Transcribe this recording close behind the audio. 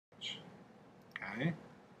Okay.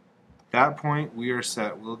 At that point, we are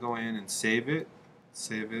set. We'll go in and save it.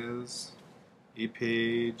 Save as a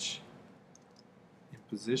page,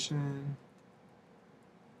 Imposition,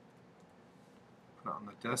 put it on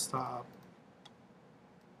the desktop.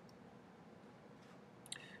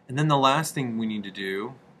 And then the last thing we need to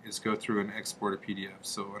do is go through and export a PDF.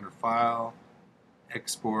 So under File,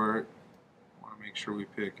 Export, I want to make sure we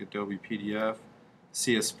pick Adobe PDF.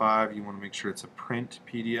 CS5, you want to make sure it's a print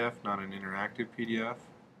PDF, not an interactive PDF.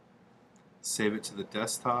 Save it to the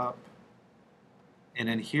desktop. And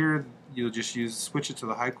then here you'll just switch it to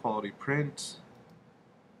the high quality print.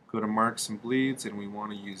 Go to marks and bleeds, and we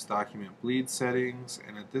want to use document bleed settings.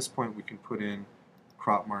 And at this point we can put in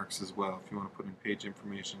crop marks as well. If you want to put in page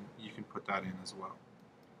information, you can put that in as well.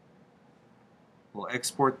 We'll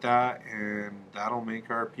export that, and that'll make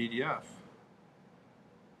our PDF.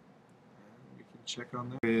 And we can check on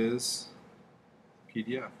that. There is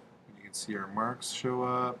PDF. And you can see our marks show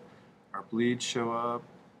up, our bleeds show up.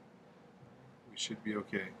 We should be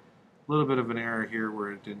okay. A little bit of an error here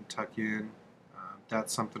where it didn't tuck in.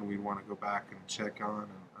 That's something we want to go back and check on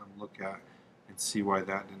and look at and see why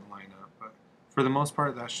that didn't line up. But for the most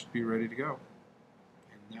part, that should be ready to go.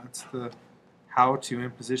 And that's the how to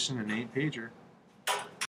imposition an 8-pager.